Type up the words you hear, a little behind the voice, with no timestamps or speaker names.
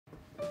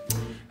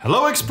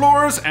Hello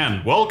explorers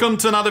and welcome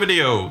to another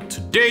video.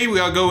 Today we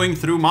are going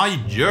through my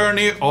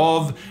journey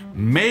of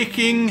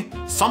making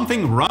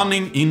something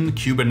running in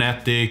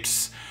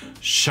Kubernetes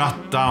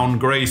shut down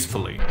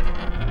gracefully.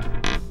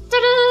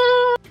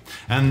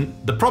 And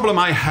the problem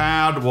I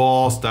had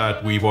was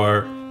that we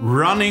were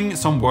running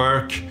some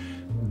work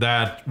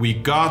that we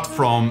got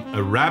from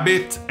a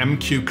Rabbit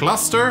MQ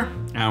cluster,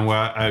 and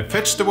where I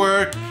fetched the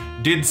work,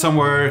 did some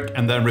work,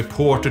 and then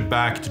reported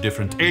back to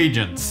different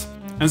agents.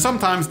 And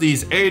sometimes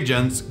these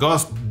agents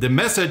got the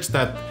message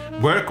that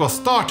work was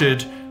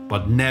started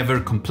but never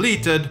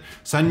completed,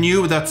 so I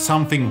knew that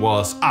something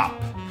was up.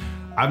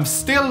 I'm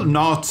still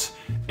not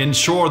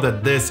sure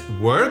that this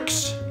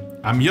works.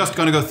 I'm just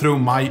gonna go through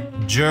my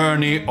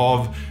journey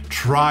of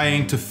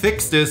trying to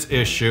fix this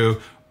issue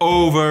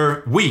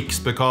over weeks,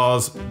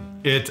 because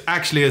it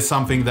actually is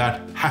something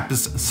that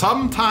happens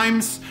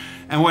sometimes,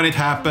 and when it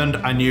happened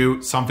I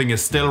knew something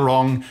is still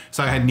wrong,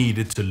 so I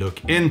needed to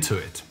look into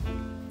it.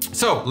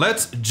 So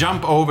let's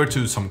jump over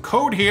to some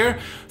code here.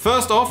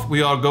 First off,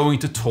 we are going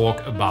to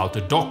talk about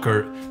the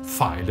Docker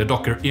file, the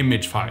Docker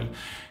image file.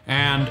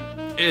 And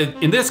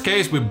in this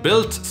case, we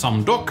built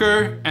some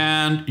Docker,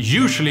 and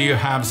usually you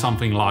have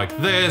something like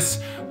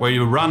this, where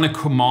you run a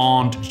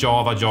command,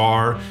 java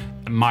jar,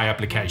 my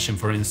application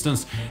for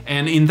instance.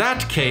 And in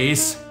that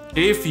case,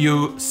 if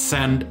you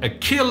send a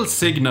kill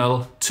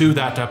signal to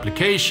that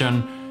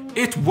application,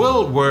 it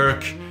will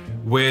work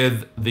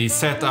with the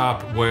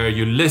setup where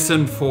you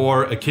listen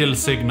for a kill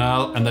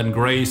signal and then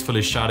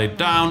gracefully shut it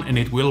down, and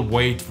it will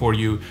wait for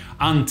you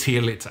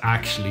until it's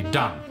actually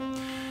done.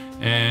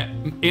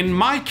 In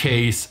my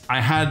case,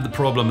 I had the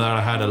problem that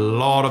I had a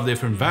lot of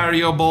different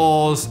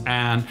variables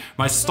and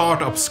my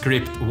startup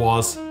script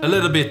was a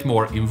little bit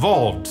more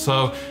involved.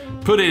 So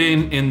put it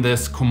in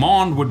this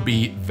command would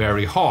be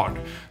very hard.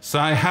 So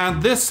I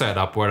had this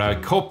setup where I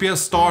copy a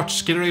start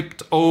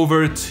script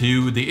over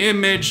to the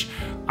image,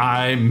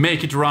 I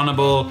make it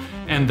runnable,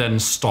 and then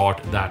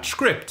start that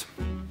script.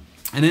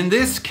 And in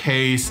this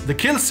case, the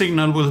kill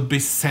signal will be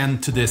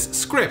sent to this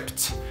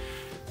script.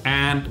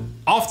 And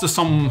after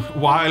some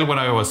while when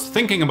I was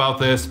thinking about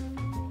this,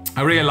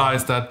 I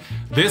realized that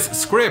this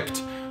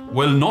script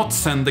will not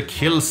send the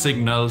kill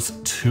signals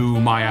to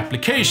my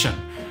application.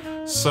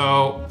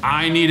 So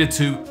I needed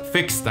to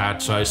fix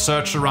that. So I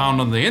searched around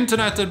on the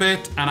internet a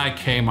bit and I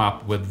came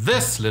up with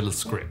this little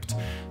script.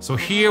 So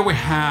here we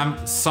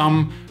have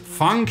some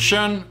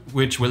function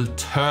which will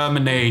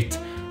terminate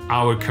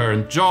our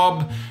current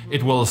job.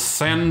 It will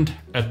send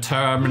a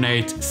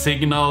terminate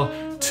signal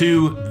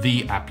to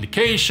the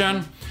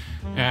application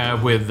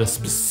with the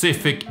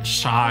specific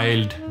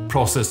child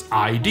process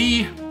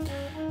ID.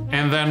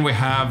 And then we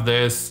have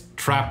this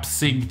trap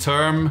sig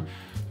term.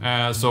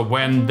 So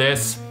when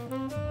this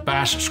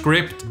bash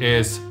script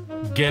is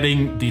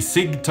getting the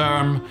sig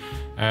term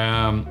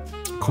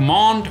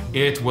command,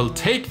 it will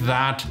take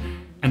that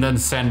and then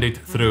send it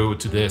through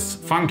to this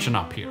function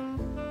up here.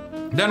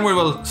 Then we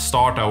will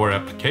start our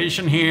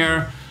application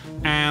here,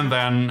 and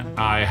then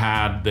I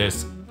had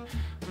this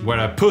where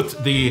I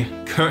put the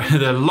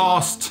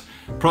last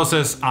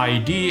process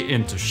ID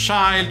into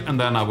child, and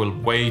then I will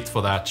wait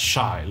for that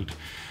child.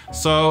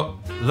 So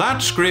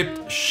that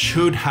script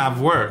should have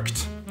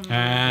worked,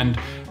 and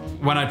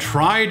when I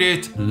tried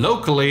it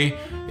locally,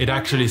 it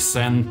actually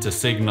sent a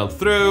signal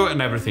through and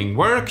everything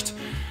worked.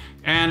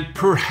 And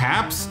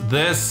perhaps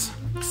this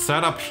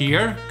setup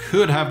here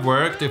could have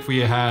worked if we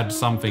had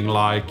something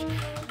like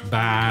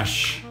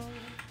bash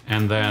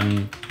and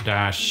then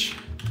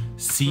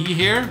 -c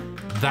here.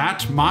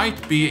 That might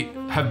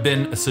have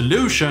been a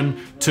solution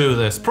to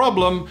this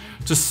problem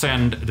to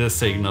send the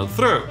signal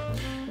through.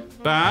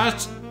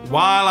 But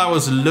while I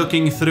was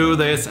looking through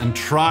this and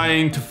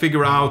trying to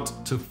figure out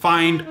to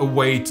find a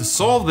way to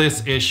solve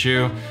this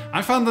issue,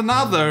 I found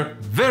another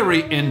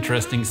very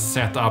interesting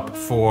setup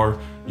for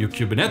your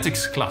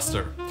Kubernetes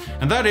cluster.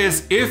 And that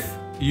is, if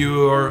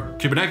your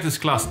Kubernetes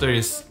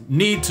cluster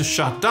need to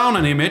shut down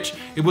an image,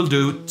 it will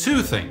do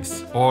two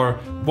things, or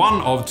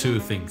one of two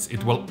things.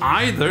 It will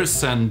either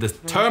send the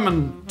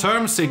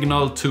term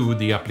signal to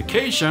the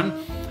application,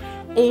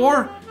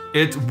 or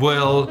it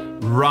will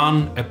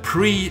run a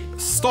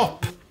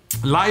pre-stop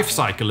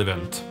lifecycle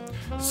event.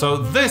 So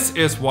this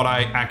is what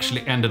I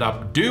actually ended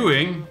up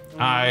doing.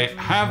 I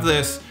have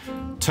this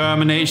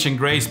termination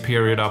grace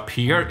period up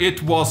here.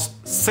 It was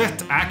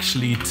set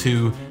actually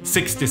to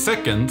 60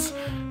 seconds.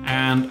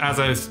 And as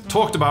I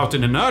talked about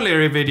in an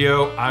earlier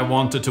video, I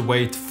wanted to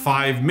wait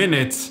 5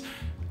 minutes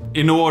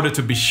in order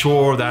to be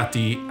sure that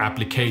the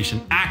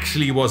application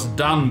actually was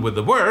done with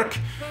the work.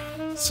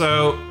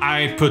 So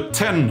I put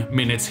 10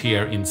 minutes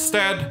here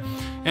instead.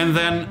 And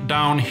then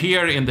down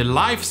here in the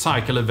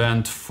lifecycle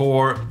event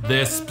for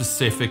this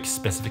specific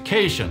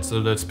specification, so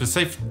the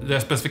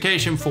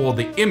specification for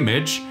the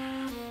image,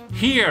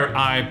 here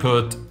I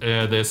put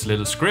this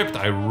little script.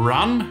 I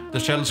run the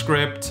shell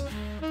script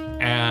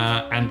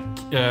and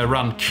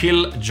run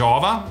kill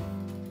Java.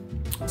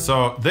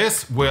 So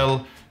this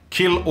will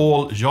kill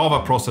all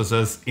Java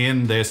processes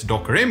in this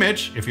Docker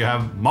image if you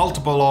have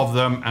multiple of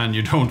them and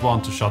you don't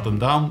want to shut them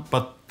down.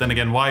 But then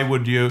again, why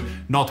would you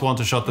not want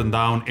to shut them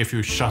down if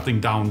you're shutting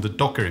down the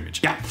Docker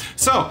image? Yeah,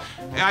 so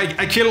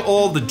I kill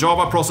all the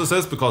Java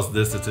processes because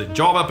this is a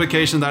Java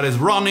application that is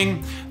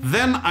running.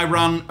 Then I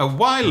run a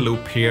while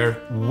loop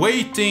here,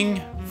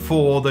 waiting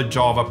for the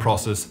Java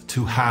process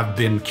to have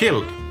been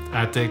killed,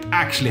 that it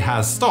actually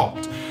has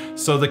stopped.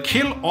 So the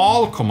kill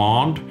all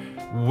command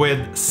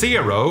with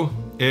 0,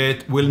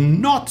 it will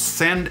not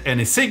send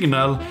any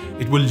signal,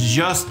 it will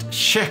just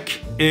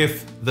check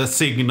if the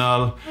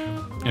signal,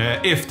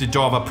 if the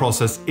Java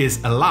process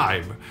is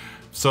alive.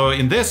 So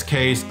in this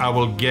case, I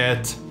will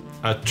get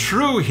a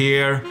true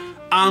here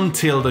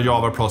until the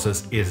Java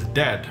process is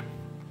dead.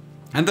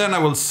 And then I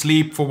will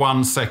sleep for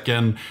 1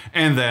 second,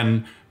 and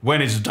then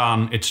when it's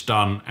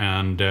done,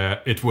 and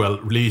it will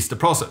release the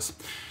process.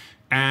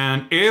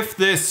 And if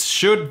this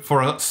should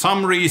for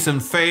some reason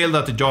fail,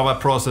 that the Java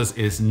process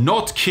is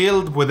not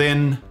killed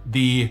within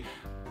the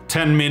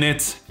 10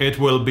 minutes, it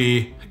will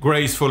be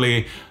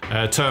gracefully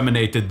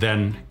terminated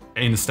then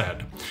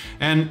instead.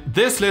 And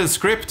this little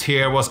script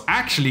here was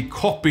actually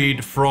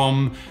copied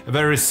from a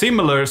very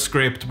similar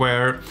script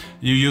where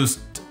you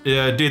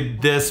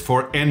did this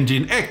for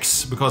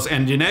Nginx, because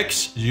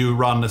Nginx, you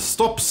run a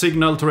stop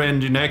signal to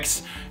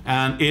Nginx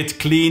and it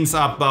cleans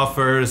up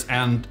buffers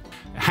and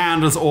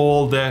handles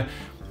all the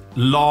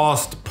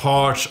last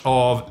part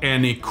of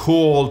any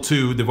call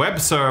to the web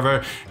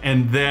server,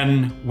 and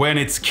then when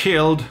it's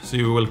killed, so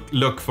you will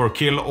look for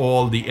kill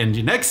all the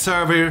Nginx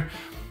server,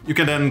 you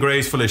can then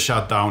gracefully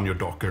shut down your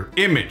Docker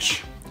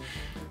image.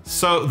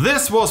 So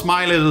this was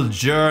my little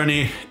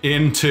journey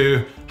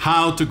into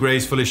how to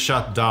gracefully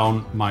shut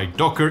down my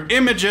Docker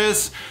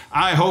images.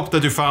 I hope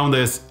that you found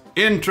this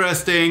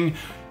interesting.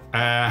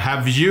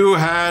 Have you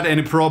had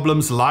any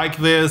problems like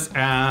this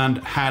and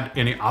had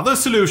any other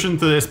solution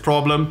to this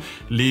problem?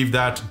 Leave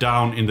that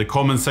down in the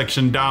comment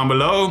section down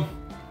below.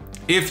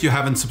 If you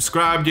haven't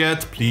subscribed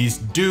yet, please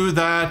do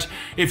that.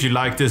 If you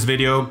like this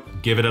video,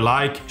 give it a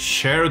like,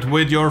 share it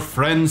with your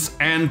friends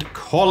and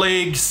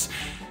colleagues.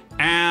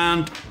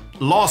 And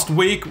last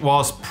week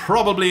was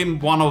probably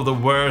one of the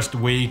worst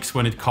weeks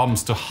when it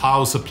comes to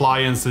house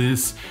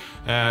appliances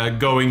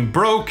going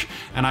broke,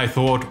 and I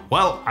thought,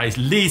 well, at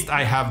least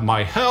I have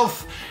my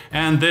health,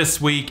 and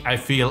this week I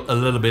feel a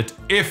little bit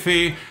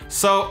iffy.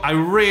 So I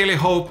really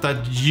hope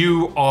that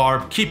you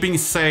are keeping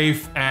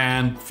safe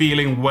and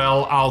feeling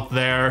well out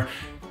there,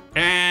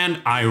 and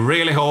I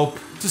really hope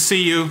to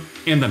see you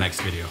in the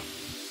next video.